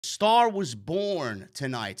Star was born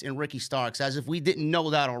tonight in Ricky Starks, as if we didn't know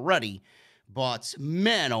that already. But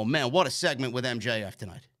man, oh man, what a segment with MJF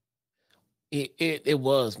tonight. It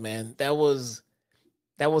was, man. That was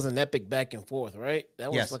an epic back and forth, right? That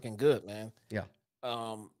was Yes. fucking good, man. Yeah.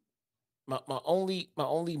 Um, my only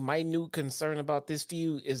minute concern about this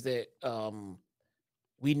feud is that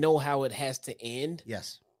we know how it has to end.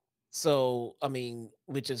 Yes. So I mean,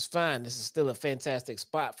 which is fine. This is still a fantastic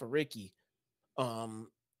spot for Ricky. Um,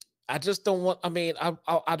 I just don't want. I mean,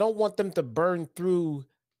 I don't want them to burn through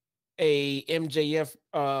a MJF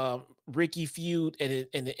Ricky feud in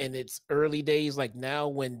its early days, like now,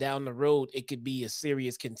 when down the road it could be a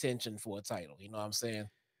serious contention for a title. You know what I'm saying?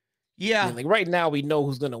 I mean, Yeah. like right now we know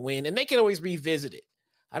who's gonna win, and they can always revisit it.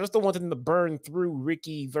 I just don't want them to burn through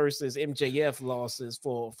Ricky versus MJF losses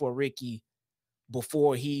for Ricky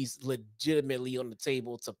before he's legitimately on the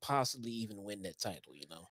table to possibly even win that title.